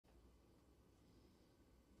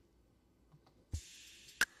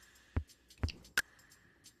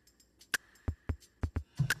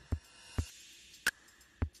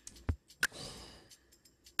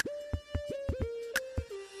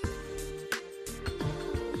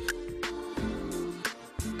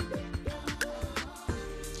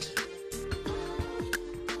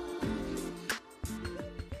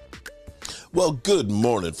Well, good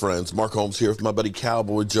morning, friends. Mark Holmes here with my buddy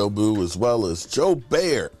Cowboy Joe Boo, as well as Joe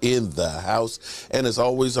Bear in the house. And as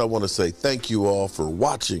always, I want to say thank you all for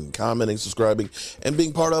watching, commenting, subscribing, and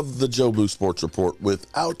being part of the Joe Boo Sports Report.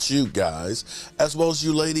 Without you guys, as well as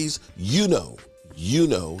you ladies, you know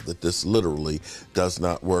that this literally does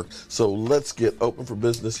not work. So let's get open for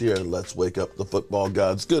business here and let's wake up the football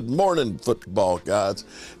gods. Good morning, football gods.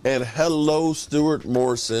 And hello, Stuart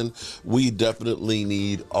Morrison. We definitely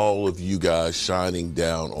need all of you guys shining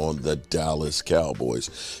down on the Dallas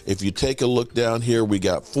Cowboys. If you take a look down here, we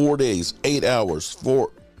got 4 days, 8 hours,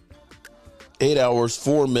 4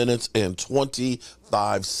 minutes, and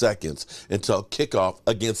 25 seconds until kickoff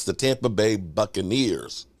against the Tampa Bay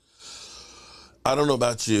Buccaneers. I don't know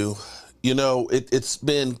about you. You know, it's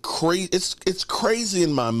been crazy. It's crazy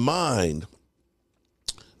in my mind,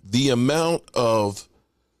 the amount of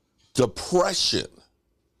depression,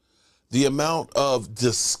 the amount of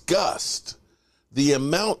disgust, the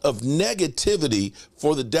amount of negativity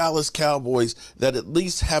for the Dallas Cowboys that at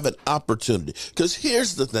least have an opportunity. Because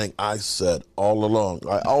here's the thing I said all along.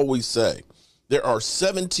 I always say there are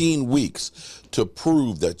 17 weeks to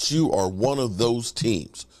prove that you are one of those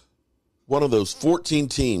teams. One of those 14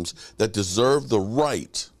 teams that deserve the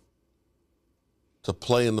right to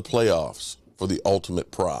play in the playoffs for the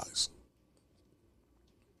ultimate prize.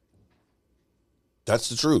 That's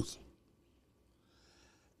the truth.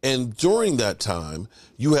 And during that time,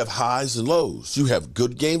 you have highs and lows. You have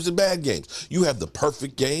good games and bad games. You have the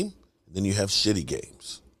perfect game, and then you have shitty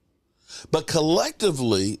games. But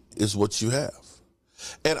collectively is what you have.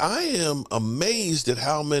 And I am amazed at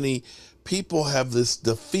how many people have this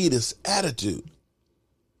defeatist attitude.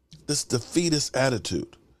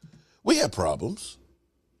 We have problems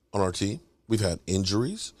on our team. We've had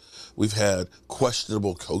injuries. We've had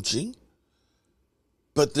questionable coaching.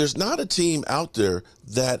 But there's not a team out there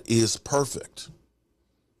that is perfect.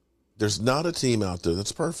 There's not a team out there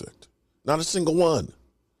that's perfect. Not a single one.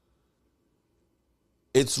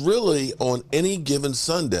 It's really on any given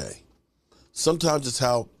Sunday. Sometimes it's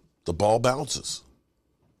how the ball bounces.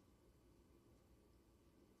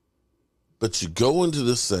 But you go into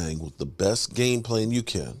this thing with the best game plan you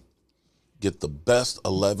can, get the best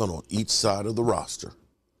 11 on each side of the roster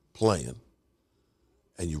playing,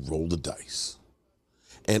 and you roll the dice.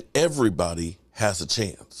 And everybody has a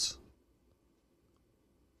chance.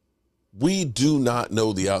 We do not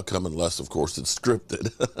know the outcome unless, of course, it's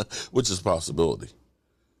scripted, which is a possibility.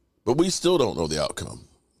 But we still don't know the outcome.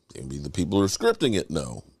 Maybe the people who are scripting it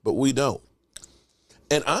know, but we don't.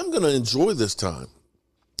 And I'm going to enjoy this time.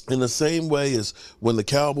 In the same way as when the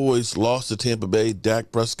Cowboys lost to Tampa Bay,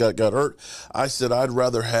 Dak Prescott got hurt, I said I'd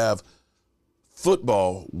rather have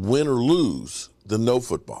football, win or lose, than no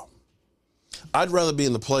football. I'd rather be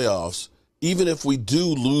in the playoffs, even if we do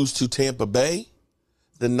lose to Tampa Bay,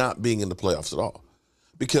 than not being in the playoffs at all.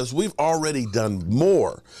 Because we've already done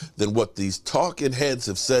more than what these talking heads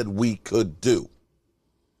have said we could do.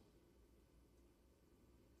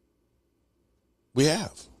 We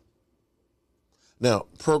have. Now,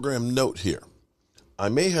 program note here. I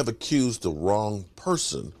may have accused the wrong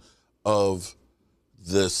person of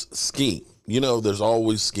this scheme. You know, there's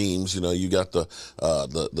always schemes. You know, you got the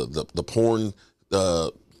porn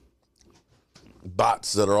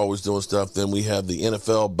bots that are always doing stuff. Then we have the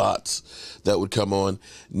NFL bots that would come on.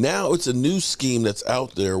 Now it's a new scheme that's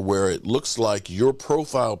out there where it looks like your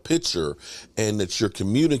profile picture and that you're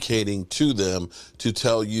communicating to them to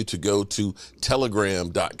tell you to go to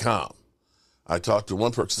telegram.com. I talked to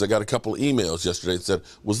one person, I got a couple of emails yesterday that said,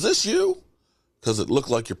 was this you? Because it looked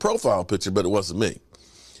like your profile picture, but it wasn't me.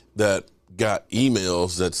 That got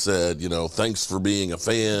emails that said, you know, thanks for being a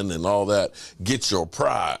fan and all that. Get your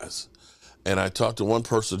prize. And I talked to one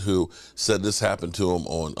person who said this happened to him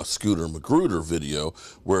on a Scooter Magruder video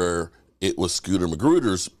where it was Scooter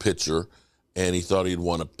Magruder's picture and he thought he'd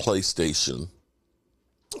won a PlayStation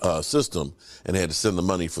system and had to send the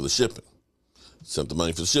money for the shipping. Sent the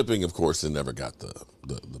money for the shipping, of course, and never got the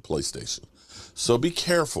PlayStation. So be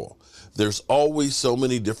careful. There's always so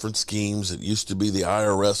many different schemes. It used to be the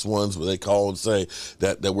IRS ones where they call and say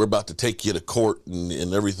that we're about to take you to court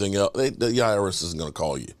and everything else. The IRS isn't going to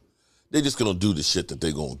call you. They're just going to do the shit that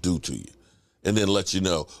they're going to do to you and then let you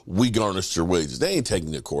know, we garnished your wages. They ain't taking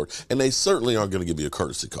you to court, and they certainly aren't going to give you a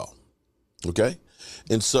courtesy call, okay?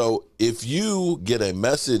 And so if you get a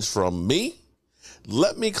message from me,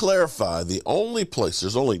 let me clarify, there's only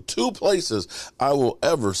two places I will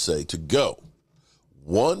ever say to go.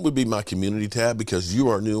 One would be my community tab because you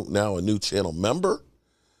are now a new channel member,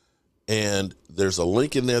 and there's a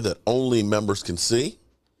link in there that only members can see.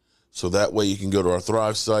 So that way you can go to our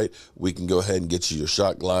Thrive site. We can go ahead and get you your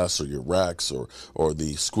shot glass or your racks or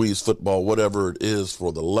the squeeze football, whatever it is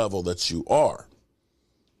for the level that you are.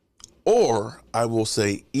 Or I will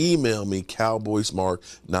say, email me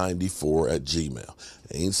cowboysmark94@gmail.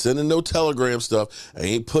 I ain't sending no Telegram stuff. I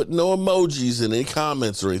ain't putting no emojis in any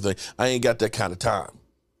comments or anything. I ain't got that kind of time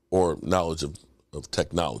or knowledge of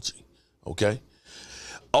technology. Okay?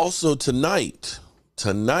 Also tonight,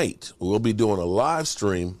 we'll be doing a live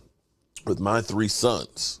stream with my three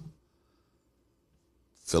sons.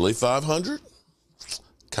 Philly 500,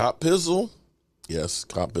 Cop Pizzle, yes,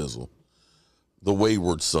 Cop Pizzle, the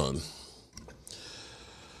wayward son,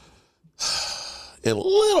 and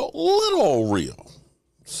little Rio.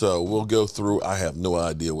 So we'll go through. I have no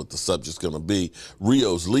idea what the subject's going to be.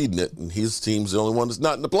 Rio's leading it, and his team's the only one that's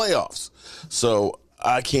not in the playoffs. So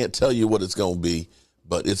I can't tell you what it's going to be,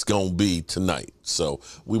 but it's going to be tonight. So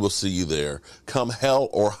we will see you there. Come hell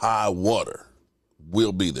or high water,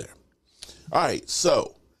 we'll be there. All right,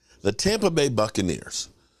 so the Tampa Bay Buccaneers.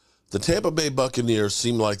 The Tampa Bay Buccaneers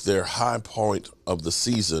seemed like their high point of the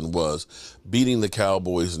season was beating the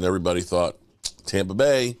Cowboys, and everybody thought Tampa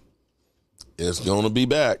Bay is going to be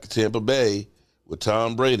back. Tampa Bay with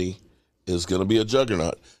Tom Brady is going to be a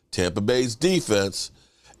juggernaut. Tampa Bay's defense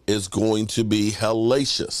is going to be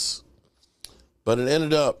hellacious. But it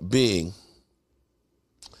ended up being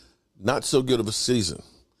not so good of a season.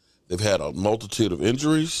 They've had a multitude of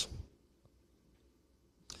injuries.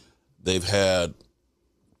 They've had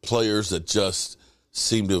players that just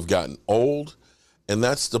seem to have gotten old. And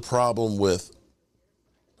that's the problem with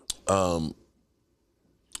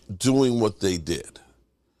doing what they did,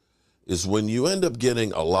 is when you end up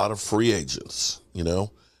getting a lot of free agents, you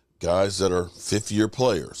know, guys that are fifth-year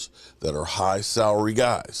players, that are high-salary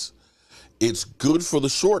guys. It's good for the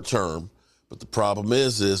short term, but the problem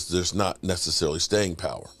is there's not necessarily staying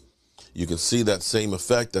power. You can see that same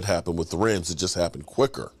effect that happened with the Rams. It just happened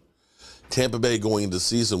quicker. Tampa Bay going into the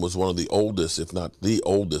season was one of the oldest, if not the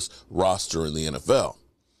oldest, roster in the NFL.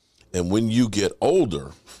 And when you get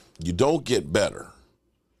older, you don't get better.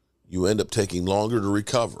 You end up taking longer to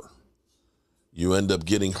recover. You end up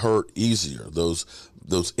getting hurt easier. Those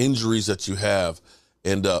injuries that you have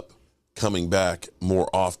end up coming back more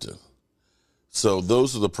often. So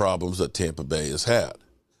those are the problems that Tampa Bay has had.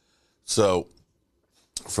 So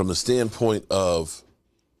from the standpoint of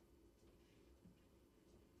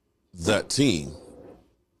that team,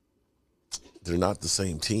 they're not the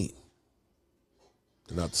same team.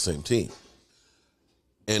 They're not the same team.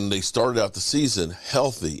 And they started out the season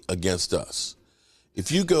healthy against us.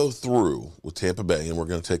 If you go through with Tampa Bay, and we're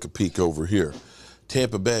going to take a peek over here,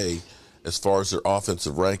 Tampa Bay, as far as their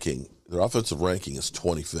offensive ranking is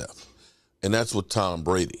 25th. And that's with Tom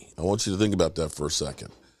Brady. I want you to think about that for a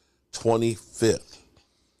second. 25th.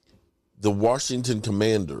 The Washington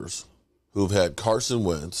Commanders, who've had Carson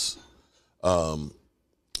Wentz,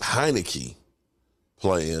 Heineke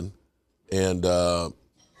playing, and can't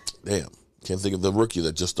think of the rookie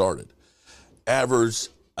that just started, averaged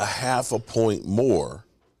a half a point more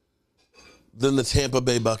than the Tampa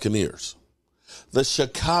Bay Buccaneers. The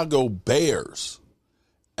Chicago Bears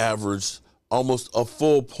averaged almost a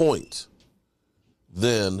full point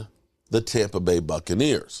than the Tampa Bay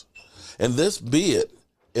Buccaneers. And this be it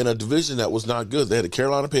in a division that was not good. They had the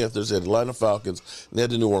Carolina Panthers, they had the Atlanta Falcons, and they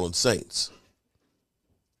had the New Orleans Saints.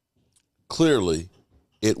 Clearly,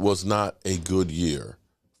 it was not a good year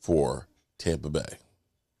for Tampa Bay.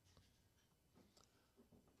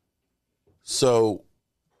 So,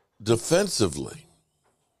 defensively,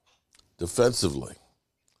 let's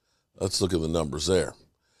look at the numbers there.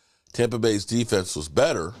 Tampa Bay's defense was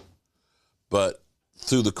better, but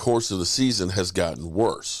through the course of the season has gotten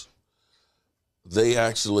worse. They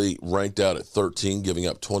actually ranked out at 13, giving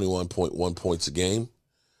up 21.1 points a game,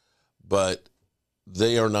 but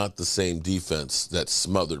they are not the same defense that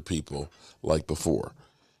smothered people like before.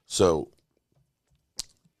 So,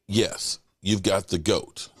 yes, you've got the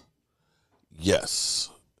GOAT. Yes,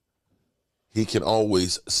 he can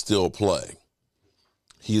always still play.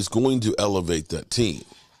 He is going to elevate that team.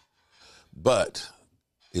 But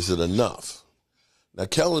is it enough? Now,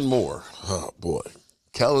 Kellen Moore, oh boy,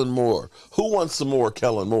 Kellen Moore. Who wants some more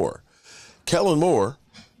Kellen Moore? Kellen Moore,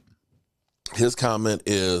 his comment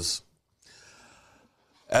is,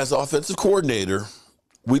 as offensive coordinator,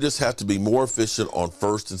 we just have to be more efficient on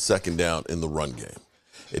first and second down in the run game.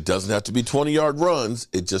 It doesn't have to be 20-yard runs.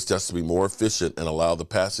 It just has to be more efficient and allow the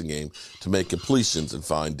passing game to make completions and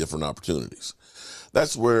find different opportunities.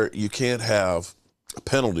 That's where you can't have a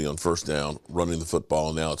penalty on first down running the football,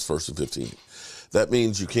 and now it's 1st and 15. That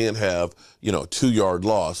means you can't have, a 2-yard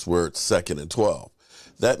loss where it's 2nd and 12.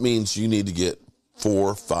 that means you need to get 4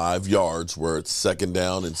 or 5 yards where it's 2nd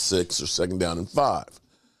down and 6 or 2nd down and 5.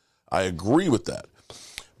 I agree with that.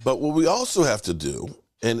 But what we also have to do,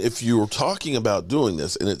 and if you're talking about doing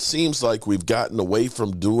this, and it seems like we've gotten away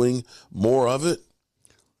from doing more of it,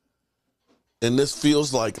 and this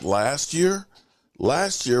feels like last year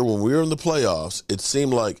when we were in the playoffs, it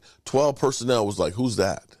seemed like 12 personnel was like, who's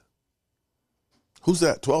that? Who's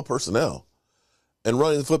that? 12 personnel and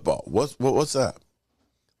running the football. What's that?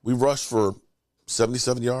 We rushed for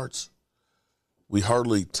 77 yards. We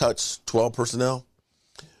hardly touched 12 personnel.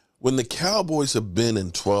 When the Cowboys have been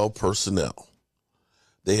in 12 personnel,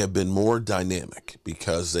 they have been more dynamic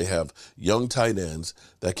because they have young tight ends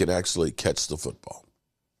that can actually catch the football.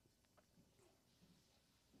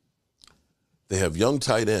 They have young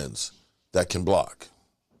tight ends that can block.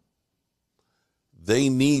 They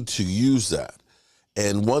need to use that.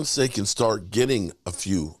 And once they can start getting a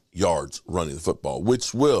few yards running the football,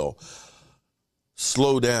 which will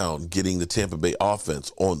slow down getting the Tampa Bay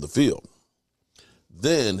offense on the field,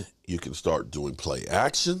 then you can start doing play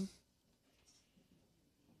action.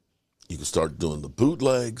 You can start doing the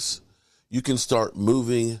bootlegs. You can start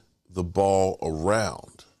moving the ball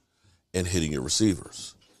around and hitting your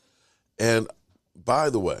receivers. And by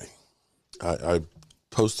the way, I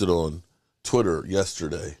posted on Twitter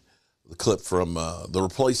yesterday the clip from The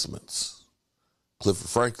Replacements, Clifford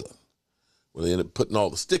Franklin, where they ended up putting all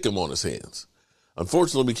the stickum on his hands.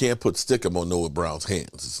 Unfortunately, we can't put stickum on Noah Brown's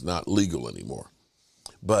hands. It's not legal anymore.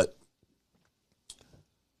 But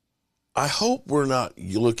I hope we're not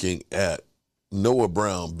looking at Noah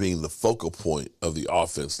Brown being the focal point of the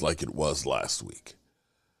offense like it was last week.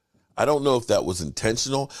 I don't know if that was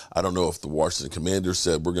intentional. I don't know if the Washington Commanders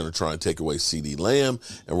said we're going to try and take away CeeDee Lamb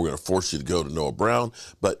and we're going to force you to go to Noah Brown.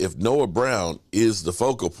 But if Noah Brown is the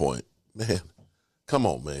focal point, man, come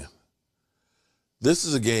on, man. This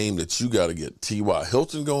is a game that you got to get T.Y.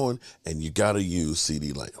 Hilton going and you got to use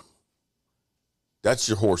CeeDee Lamb. That's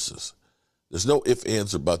your horses. There's no ifs,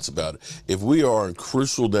 ands, or buts about it. If we are in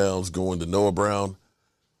crucial downs going to Noah Brown,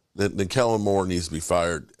 then Kellen Moore needs to be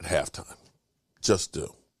fired at halftime. Just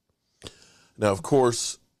do. Now, of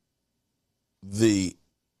course, the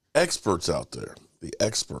experts out there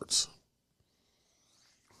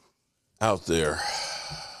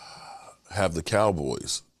have the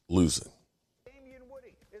Cowboys losing.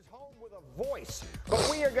 Voice. But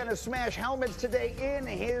we are going to smash helmets today in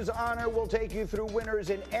his honor. We'll take you through winners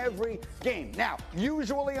in every game. Now,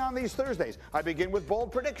 usually on these Thursdays, I begin with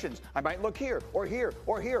bold predictions. I might look here or here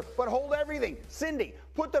or here, but hold everything. Cindy,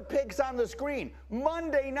 put the picks on the screen.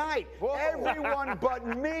 Monday night, everyone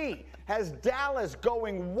but me has Dallas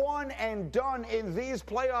going one and done in these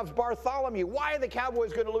playoffs. Bartholomew, why are the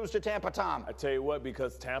Cowboys going to lose to Tampa, Tom? I tell you what,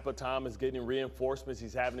 because Tampa Tom is getting reinforcements.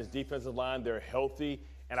 He's having his defensive line. They're healthy.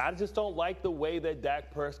 And I just don't like the way that Dak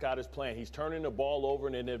Prescott is playing. He's turning the ball over,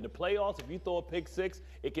 and in the playoffs, if you throw a pick six,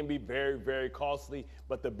 it can be very, very costly.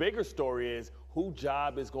 But the bigger story is who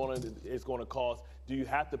job is going to cost. Do you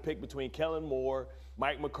have to pick between Kellen Moore,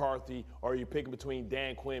 Mike McCarthy, or are you picking between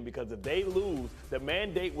Dan Quinn? Because if they lose, the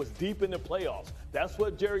mandate was deep in the playoffs. That's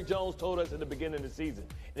what Jerry Jones told us at the beginning of the season.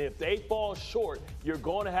 And if they fall short, you're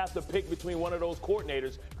going to have to pick between one of those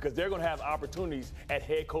coordinators because they're going to have opportunities at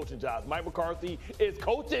head coaching jobs. Mike McCarthy is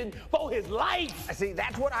coaching for his life. See,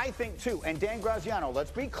 that's what I think, too. And Dan Graziano,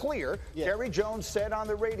 let's be clear. Yeah. Jerry Jones said on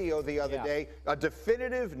the radio the other day, a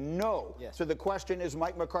definitive no. Yeah. So the question is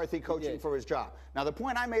Mike McCarthy coaching for his job. Now, the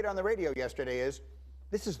point I made on the radio yesterday is,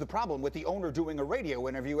 this is the problem with the owner doing a radio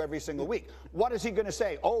interview every single week. What is he going to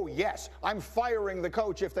say? Oh, yes, I'm firing the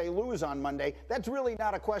coach if they lose on Monday. That's really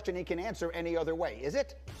not a question he can answer any other way, is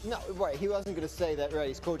it? No, right. He wasn't going to say that, right,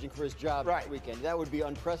 he's coaching for his job this weekend. That would be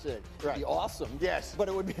unprecedented. It would be awesome. Yes. But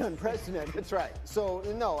it would be unprecedented. That's right. So,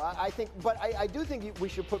 no, I think, but I do think we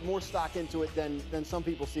should put more stock into it than some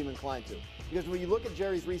people seem inclined to. Because when you look at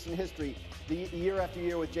Jerry's recent history, the year after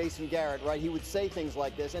year with Jason Garrett, right, he would say things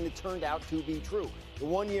like this, and it turned out to be true. The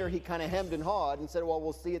one year he kind of hemmed and hawed and said, well,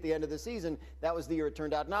 we'll see at the end of the season. That was the year it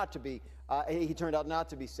turned out not to be. He turned out not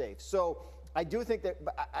to be safe. So I do think that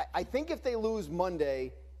I think if they lose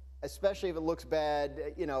Monday, especially if it looks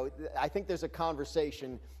bad, you know, I think there's a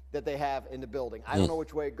conversation that they have in the building. I don't know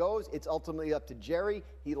which way it goes. It's ultimately up to Jerry.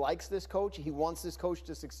 He likes this coach. He wants this coach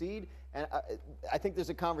to succeed. And I think there's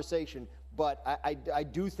a conversation. But I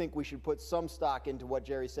do think we should put some stock into what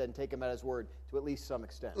Jerry said and take him at his word to at least some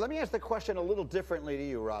extent. Let me ask the question a little differently to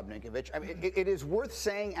you, Rob Ninkovich. I mean, it is worth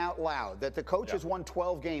saying out loud that the coach has won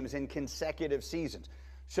 12 games in consecutive seasons.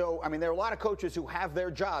 So, I mean, there are a lot of coaches who have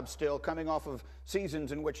their jobs still coming off of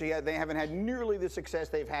seasons in which they haven't had nearly the success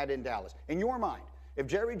they've had in Dallas. In your mind, If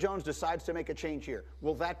Jerry Jones decides to make a change here,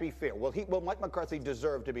 will that be fair? Will Mike McCarthy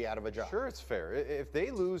deserve to be out of a job? Sure, it's fair. If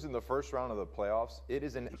they lose in the first round of the playoffs, it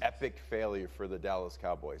is an epic failure for the Dallas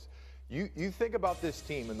Cowboys. You think about this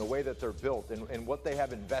team and the way that they're built and what they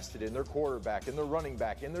have invested in their quarterback, in their running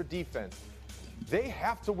back, in their defense. They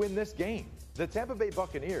have to win this game. The Tampa Bay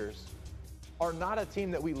Buccaneers are not a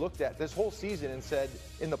team that we looked at this whole season and said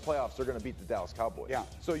in the playoffs they're going to beat the Dallas Cowboys. Yeah.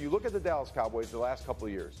 So you look at the Dallas Cowboys the last couple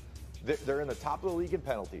of years. They're in the top of the league in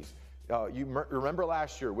penalties. You remember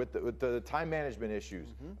last year with the time management issues.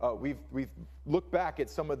 We've looked back at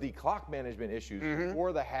some of the clock management issues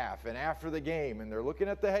before the half and after the game, and they're looking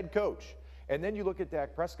at the head coach. And then you look at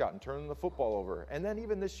Dak Prescott and turning the football over. And then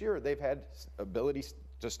even this year, they've had ability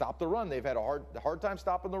to stop the run. They've had a hard time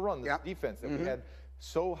stopping the run, the defense that we had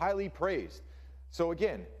so highly praised. So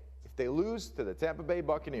again, if they lose to the Tampa Bay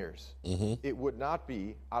Buccaneers, it would not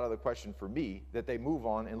be out of the question for me that they move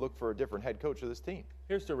on and look for a different head coach of this team.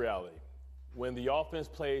 Here's the reality. When the offense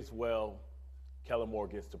plays well, Kellen Moore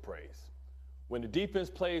gets the praise. When the defense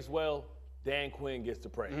plays well, Dan Quinn gets the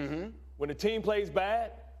praise. When the team plays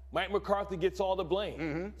bad, Mike McCarthy gets all the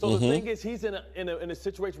blame. So the thing is, he's in a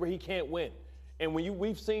situation where he can't win. And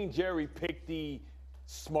we've seen Jerry pick the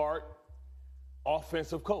smart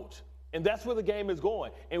offensive coach. And that's where the game is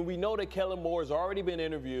going. And we know that Kellen Moore has already been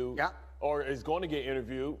interviewed or is going to get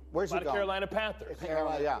interviewed by the Carolina Panthers.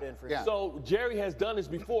 So Jerry has done this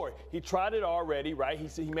before. He tried it already, right?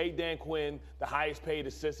 He made Dan Quinn the highest paid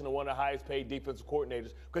assistant and one of the highest paid defensive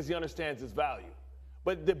coordinators because he understands his value.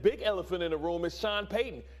 But the big elephant in the room is Sean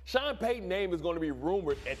Payton. Sean Payton's name is going to be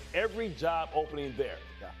rumored at every job opening there.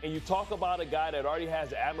 And you talk about a guy that already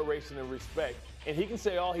has admiration and respect, and he can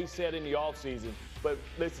say all he said in the offseason, but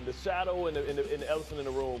listen, the shadow and the elephant in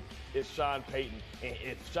the room is Sean Payton. And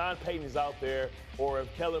if Sean Payton is out there, or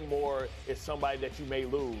if Kellen Moore is somebody that you may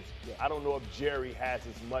lose, I don't know if Jerry has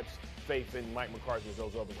as much faith in Mike McCarthy as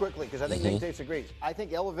those other guys. Quickly, because I think Nate disagrees. I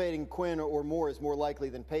think elevating Quinn or Moore is more likely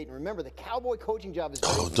than Payton. Remember, the Cowboy coaching job is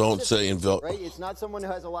don't say right? It's not someone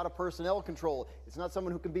who has a lot of personnel control. It's not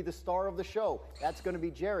someone who can be the star of the show. That's going to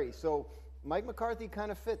be Jerry. So Mike McCarthy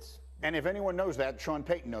kind of fits. And if anyone knows that, Sean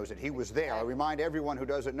Payton knows it. He was there. I remind everyone who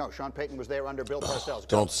doesn't know, Sean Payton was there under Bill Parcells.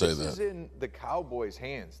 Don't say that. This is in the Cowboys'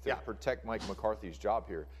 hands to protect Mike McCarthy's job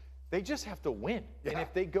here. They just have to win. And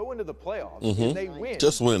if they go into the playoffs and they win.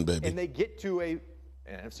 Just win, baby. And they get to an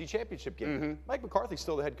NFC Championship game. Mike McCarthy's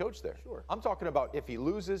still the head coach there. Sure. I'm talking about if he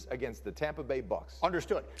loses against the Tampa Bay Bucks.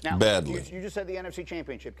 Understood. Now, badly. You just said the NFC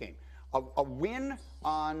Championship game. A win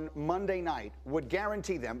on Monday night would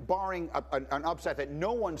guarantee them, barring an upset that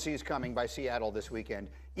no one sees coming by Seattle this weekend,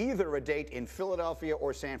 either a date in Philadelphia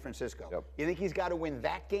or San Francisco. You think he's got to win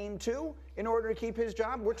that game too in order to keep his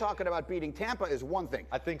job? We're talking about beating Tampa is one thing.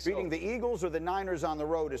 I think so. Beating the Eagles or the Niners on the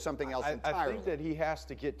road is something else entirely. I think that he has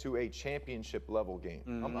to get to a championship level game.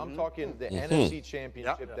 I'm talking the NFC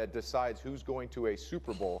Championship that decides who's going to a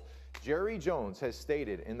Super Bowl. Jerry Jones has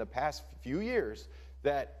stated in the past few years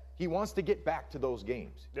that he wants to get back to those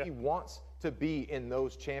games. He wants to be in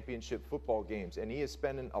those championship football games, and he is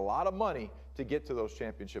spending a lot of money to get to those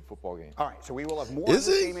championship football games. All right, so we will have more of this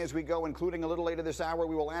game as we go, including a little later this hour.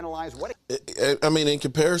 We will analyze what. I mean, in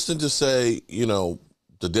comparison to, say,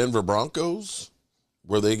 the Denver Broncos,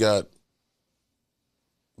 where they got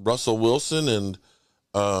Russell Wilson and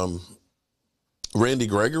Randy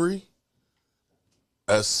Gregory,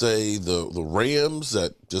 as, say, the Rams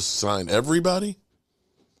that just signed everybody.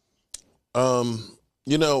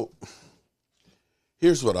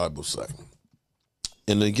 Here's what I will say.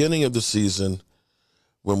 In the beginning of the season,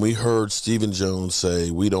 when we heard Stephen Jones say,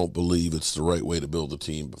 we don't believe it's the right way to build a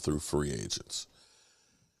team through free agents.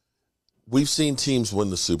 We've seen teams win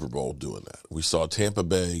the Super Bowl doing that. We saw Tampa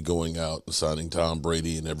Bay going out and signing Tom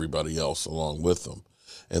Brady and everybody else along with them,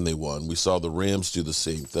 and they won. We saw the Rams do the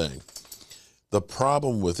same thing. The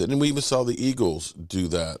problem with it, and we even saw the Eagles do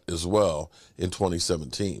that as well in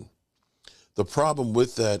 2017. The problem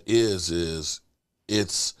with that is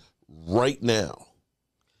it's right now.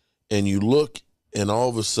 And you look, and all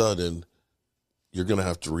of a sudden, you're going to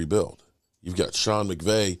have to rebuild. You've got Sean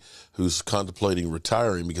McVay, who's contemplating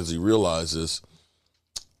retiring because he realizes,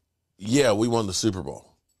 we won the Super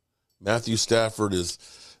Bowl. Matthew Stafford is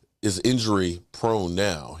injury prone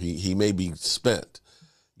now. He may be spent.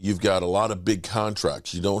 You've got a lot of big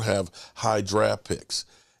contracts. You don't have high draft picks.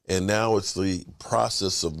 And now it's the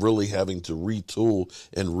process of really having to retool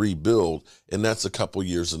and rebuild, and that's a couple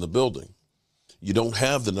years in the building. You don't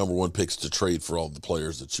have the number one picks to trade for all the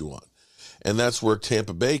players that you want. And that's where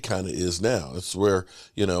Tampa Bay kind of is now. It's where,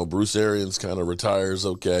 Bruce Arians kind of retires.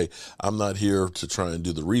 Okay, I'm not here to try and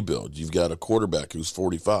do the rebuild. You've got a quarterback who's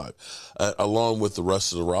 45, along with the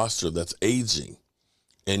rest of the roster that's aging.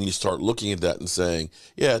 And you start looking at that and saying,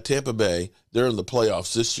 yeah, Tampa Bay, they're in the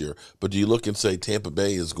playoffs this year. But do you look and say Tampa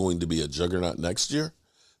Bay is going to be a juggernaut next year?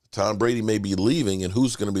 Tom Brady may be leaving, and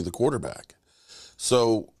who's going to be the quarterback?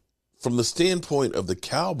 So from the standpoint of the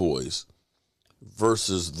Cowboys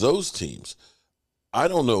versus those teams, I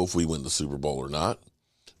don't know if we win the Super Bowl or not,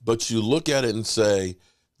 but you look at it and say,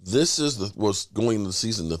 this was going into the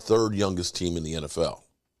season the third youngest team in the NFL.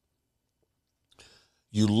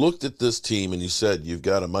 You looked at this team and you said, you've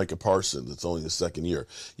got a Micah Parsons that's only in his second year.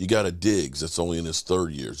 You got a Diggs that's only in his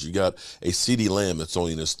third year. You got a CeeDee Lamb that's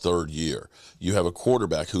only in his third year. You have a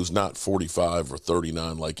quarterback who's not 45 or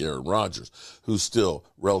 39 like Aaron Rodgers, who's still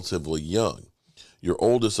relatively young. Your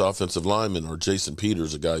oldest offensive linemen are Jason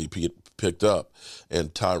Peters, a guy you picked up,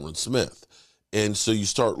 and Tyron Smith. And so you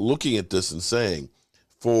start looking at this and saying,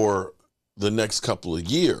 for the next couple of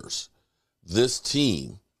years, this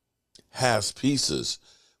team has pieces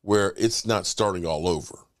where it's not starting all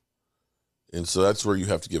over. And so that's where you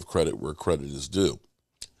have to give credit where credit is due.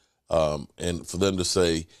 And for them to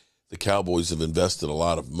say the Cowboys have invested a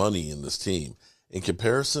lot of money in this team, in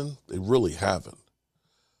comparison, they really haven't.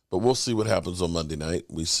 But we'll see what happens on Monday night.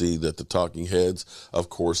 We see that the talking heads, of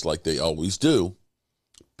course, like they always do,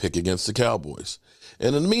 pick against the Cowboys.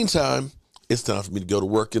 And in the meantime, it's time for me to go to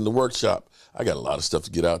work in the workshop. I got a lot of stuff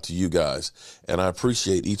to get out to you guys, and I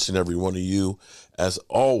appreciate each and every one of you, as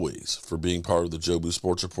always, for being part of the Jobu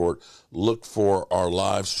Sports Report. Look for our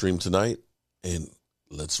live stream tonight, and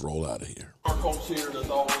let's roll out of here. Our coach here, and as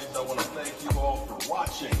always, I want to thank you all for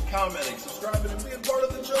watching, commenting, subscribing, and being part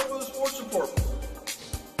of the Jobu Sports Report.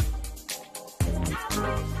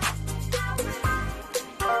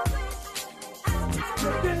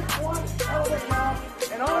 You did one hell of a job,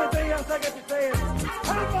 and the only thing else I got to say is